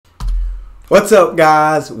What's up,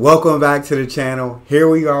 guys? Welcome back to the channel. Here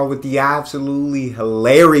we are with the absolutely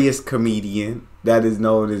hilarious comedian that is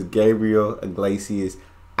known as Gabriel Iglesias.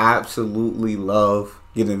 Absolutely love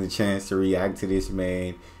getting the chance to react to this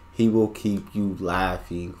man. He will keep you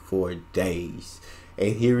laughing for days.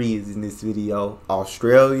 And here he is in this video.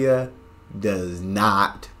 Australia does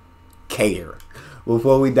not care.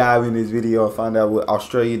 Before we dive in this video and find out what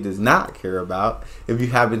Australia does not care about, if you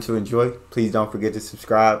happen to enjoy, please don't forget to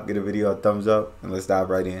subscribe, give the video a thumbs up, and let's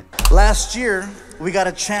dive right in. Last year, we got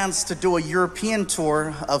a chance to do a European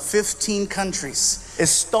tour of 15 countries.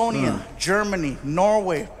 Estonia, Germany,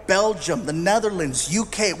 Norway, Belgium, the Netherlands,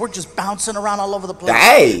 UK. We're just bouncing around all over the place.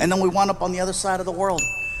 Dang. And then we wound up on the other side of the world.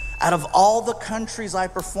 Out of all the countries I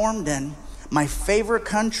performed in, my favorite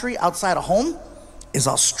country outside of home is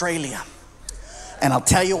Australia. And I'll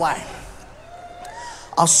tell you why.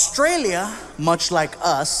 Australia, much like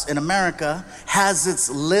us in America, has its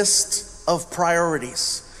list of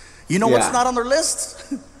priorities. You know what's not on their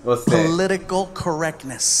list? What's that? Political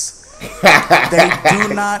correctness. They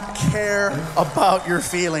do not care about your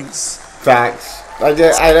feelings. Facts.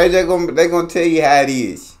 They're gonna tell you how it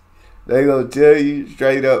is. They're gonna tell you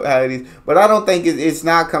straight up how it is. But I don't think it's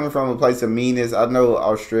not coming from a place of meanness. I know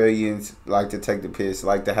Australians like to take the piss,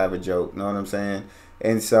 like to have a joke. Know what I'm saying?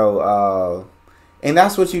 And so, and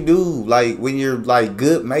that's what you do. Like when you're like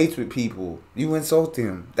good mates with people, you insult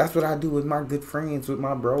them. That's what I do with my good friends, with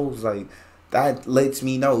my bros. Like that lets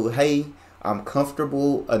me know, hey, I'm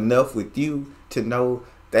comfortable enough with you to know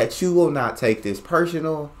that you will not take this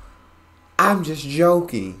personal. I'm just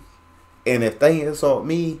joking. And if they insult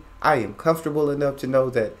me, I am comfortable enough to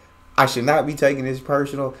know that I should not be taking this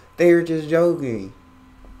personal. They're just joking.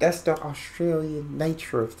 That's the Australian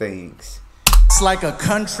nature of things. It's like a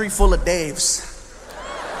country full of Daves.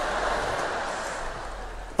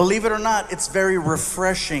 Believe it or not, it's very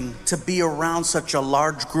refreshing to be around such a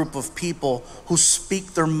large group of people who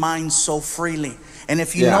speak their minds so freely. And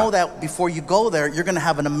if you know that before you go there, you're going to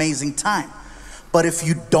have an amazing time. But if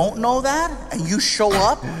you don't know that and you show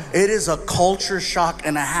up, it is a culture shock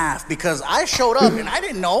and a half. Because I showed up and I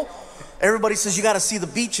didn't know. Everybody says you got to see the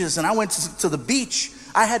beaches. And I went to the beach.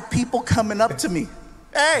 I had people coming up to me.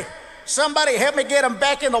 Hey, somebody help me get him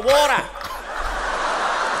back in the water.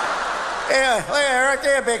 Yeah, look at right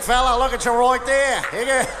there, big fella. Look at you right there.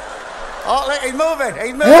 Oh, look, he's moving.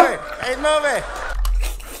 He's moving. He's moving.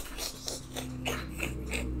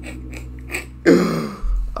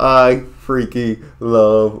 I freaking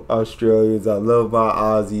love Australians. I love my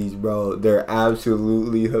Aussies, bro. They're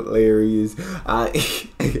absolutely hilarious.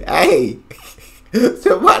 Hey,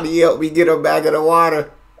 somebody help me get him back in the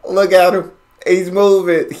water. Look at him. He's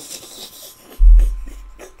moving.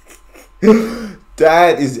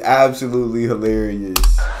 That is absolutely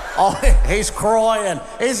hilarious. Oh, he's crying.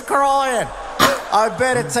 He's crying. I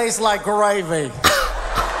bet it tastes like gravy.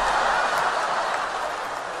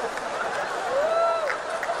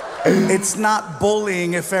 It's not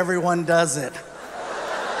bullying if everyone does it.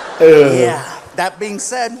 Yeah, that being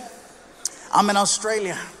said, I'm in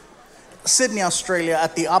Australia, Sydney, Australia,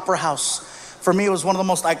 at the Opera House. For me, it was one of the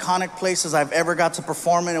most iconic places I've ever got to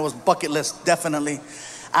perform in. It was bucket list, definitely.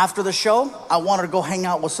 After the show, I wanted to go hang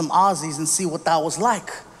out with some Aussies and see what that was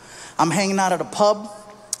like. I'm hanging out at a pub.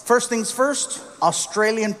 First things first,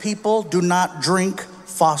 Australian people do not drink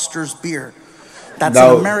Foster's beer. That's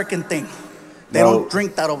an American thing. They don't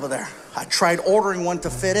drink that over there. I tried ordering one to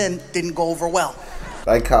fit in, didn't go over well.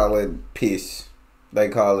 They call it piss. They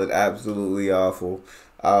call it absolutely awful.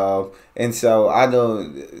 And so I know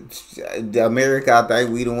America, I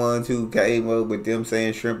think we the ones who came up with them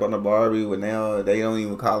saying shrimp on the Barbie, but now they don't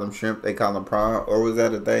even call them shrimp, they call them prawn. Or was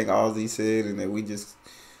that a thing Aussie said and that we just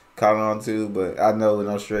caught on to? But I know in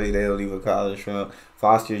Australia they don't even call it shrimp.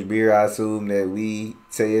 Foster's beer, I assume that we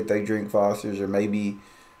say if they drink Foster's, or maybe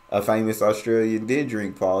a famous Australian did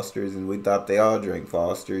drink Foster's and we thought they all drank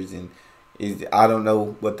Foster's. And I don't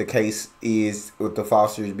know what the case is with the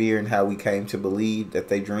Foster's beer and how we came to believe that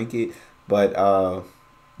they drink it. But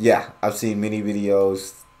yeah, I've seen many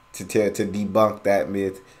videos to debunk that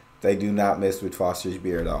myth. They do not mess with Foster's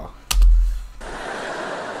beer at all.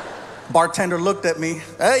 Bartender looked at me.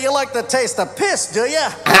 Hey, you like the taste of piss, do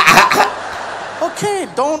ya? Okay,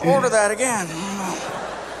 don't order that again.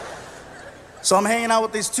 So I'm hanging out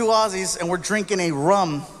with these two Aussies and we're drinking a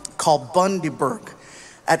rum called Bundaberg.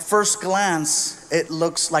 At first glance, it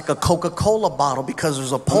looks like a Coca-Cola bottle because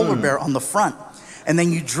there's a polar bear on the front. And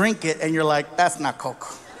then you drink it and you're like, that's not Coke.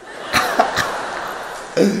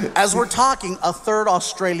 As we're talking, a third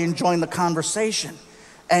Australian joined the conversation.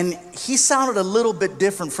 And he sounded a little bit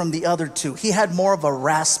different from the other two. He had more of a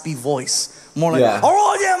raspy voice. More like, all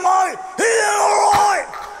right, yeah, mate.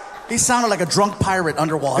 He sounded like a drunk pirate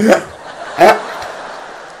underwater.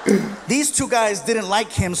 These two guys didn't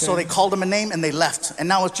like him, so they called him a name and they left. And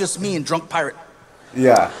now it's just me and drunk pirate.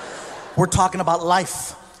 Yeah. We're talking about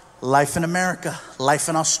life. Life in America, life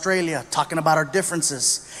in Australia, talking about our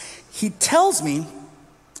differences. He tells me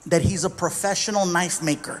that he's a professional knife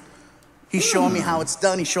maker. He's showing me how it's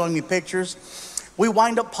done. He's showing me pictures. We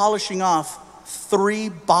wind up polishing off 3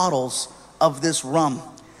 bottles of this rum.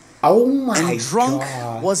 Oh my And drunk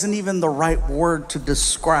God. wasn't even the right word to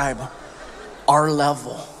describe our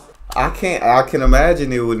level. I can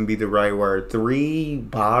imagine it wouldn't be the right word. 3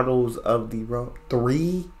 bottles of the rum.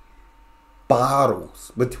 3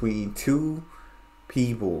 bottles between 2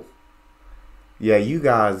 people. Yeah, you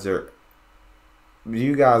guys are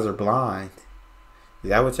blind. Is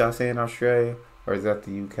that what y'all say in Australia? Or is that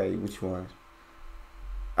the UK? Which one?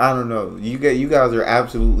 I don't know. You guys are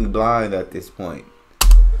absolutely blind at this point.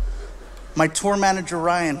 My tour manager,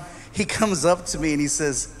 Ryan, he comes up to me and he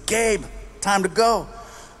says, "Gabe, time to go."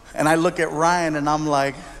 And I look at Ryan and I'm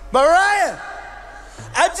like, "But Ryan,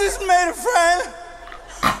 I just made a friend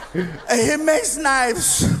and he makes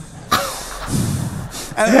knives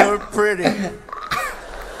and they're pretty."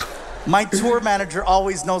 My tour manager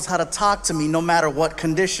always knows how to talk to me no matter what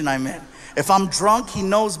condition I'm in. If I'm drunk, he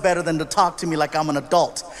knows better than to talk to me like I'm an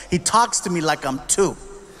adult. He talks to me like I'm 2.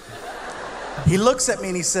 He looks at me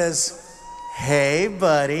and he says, "Hey,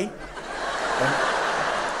 buddy,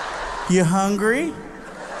 you hungry?"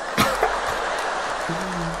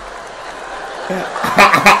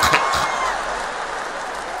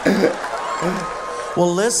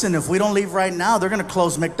 Well, listen, if we don't leave right now, they're gonna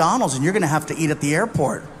close McDonald's and you're gonna have to eat at the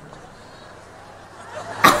airport.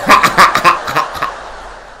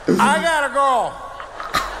 I gotta go.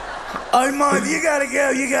 "Oh, Mom, you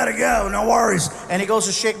gotta go, no worries." And he goes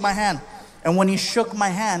to shake my hand. And when he shook my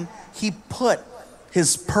hand, he put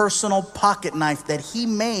his personal pocket knife that he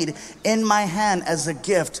made in my hand as a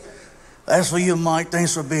gift. "That's for you, Mike.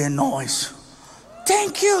 Thanks for being nice."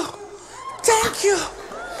 "Thank you. Thank you.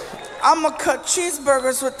 I'm gonna cut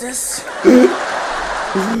cheeseburgers with this."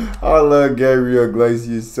 I love Gabriel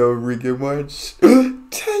Iglesias so freaking much.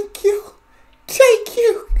 Thank you. Thank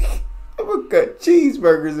you. I'm gonna cut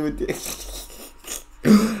cheeseburgers with this.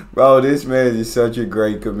 Bro, this man is such a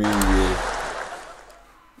great comedian.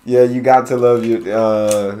 Yeah, you got to love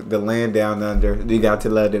the land down under. You got to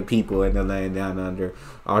love the people in the land down under.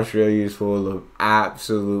 Australia is full of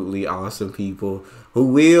absolutely awesome people who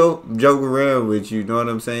will joke around with you. You know what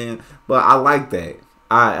I'm saying? But I like that.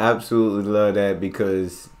 I absolutely love that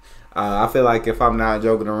because I feel like if I'm not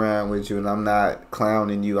joking around with you and I'm not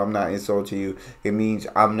clowning you, I'm not insulting you, it means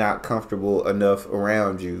I'm not comfortable enough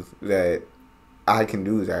around you that I can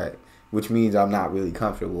do that, which means I'm not really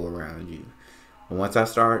comfortable around you. And once I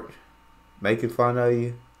start making fun of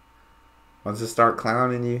you, once I start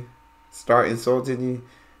clowning you, start insulting you,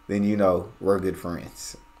 then you know we're good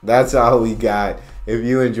friends. That's all we got. If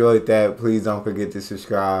you enjoyed that, please don't forget to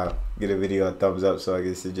subscribe. Give the video a thumbs up so I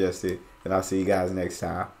can suggest it. And I'll see you guys next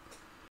time.